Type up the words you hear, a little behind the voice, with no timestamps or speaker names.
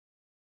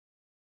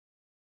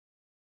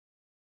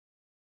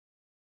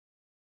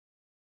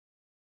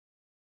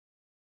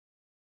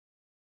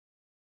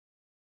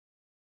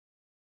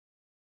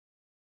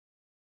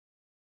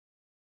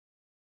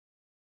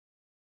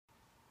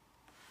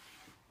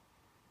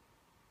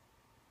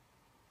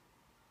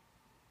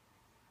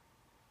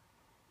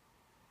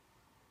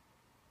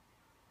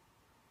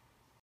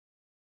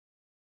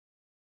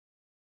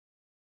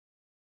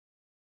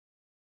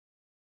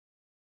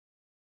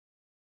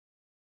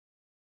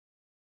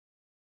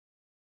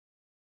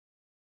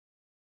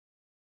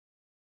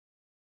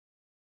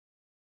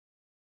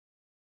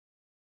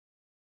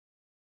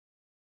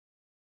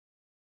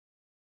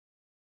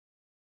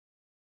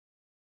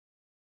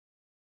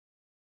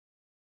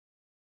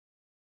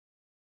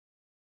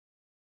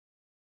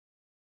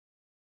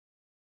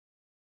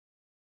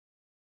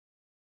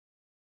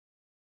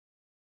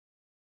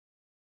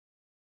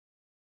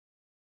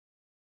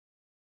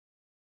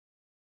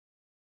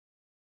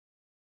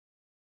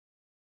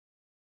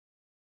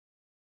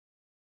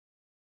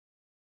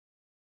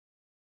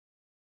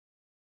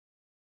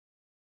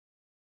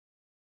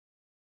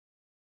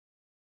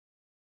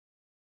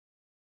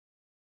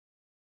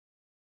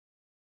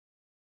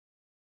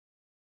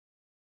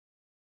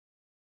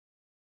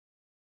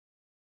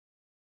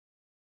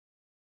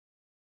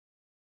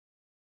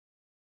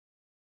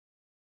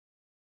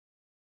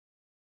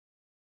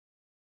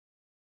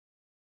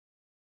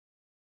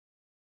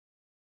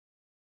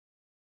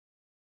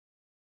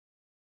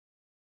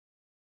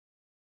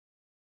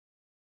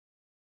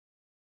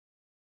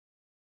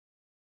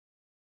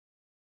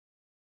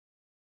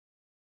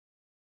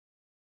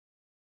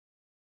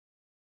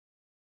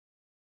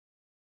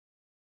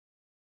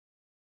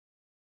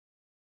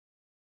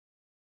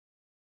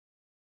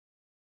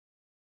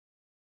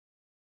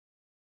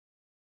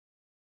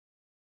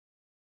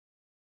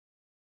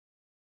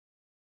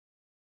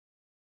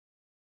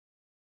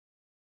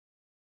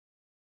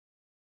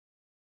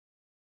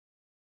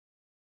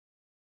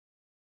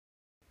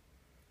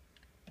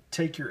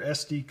take your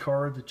SD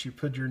card that you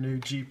put your new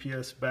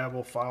GPS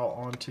Babel file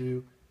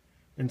onto,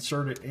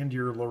 insert it into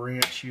your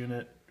Lowrance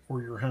unit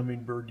or your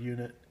Humminbird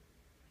unit.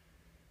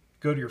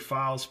 Go to your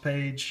Files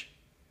page,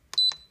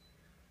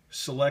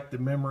 select the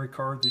memory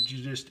card that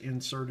you just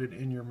inserted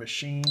in your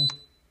machine,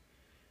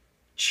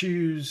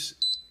 choose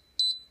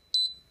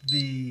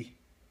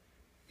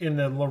in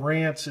the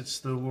Lowrance, it's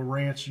the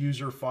Lowrance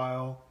user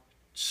file,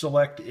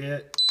 select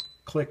it,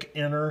 click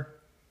Enter,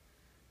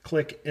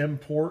 click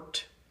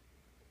Import,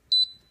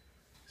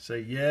 say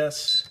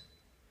yes.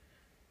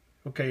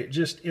 Okay, it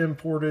just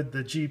imported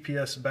the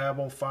GPS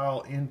Babel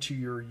file into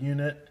your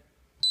unit.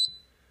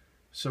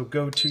 So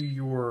go to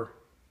your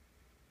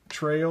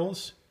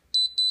Trails.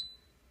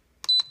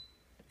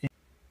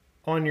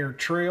 On your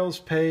Trails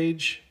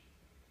page,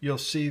 you'll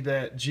see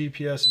that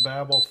GPS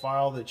Babel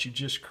file that you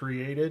just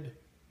created.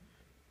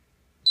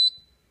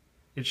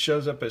 It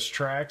shows up as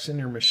tracks in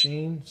your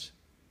machines.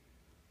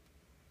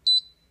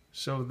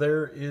 So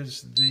there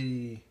is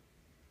the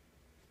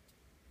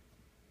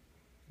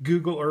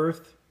Google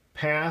Earth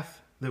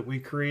path that we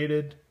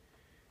created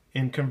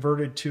and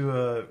converted to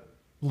a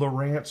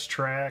Lowrance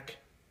track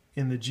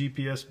in the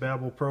GPS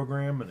Babel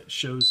program, and it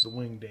shows the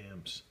wing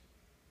dams.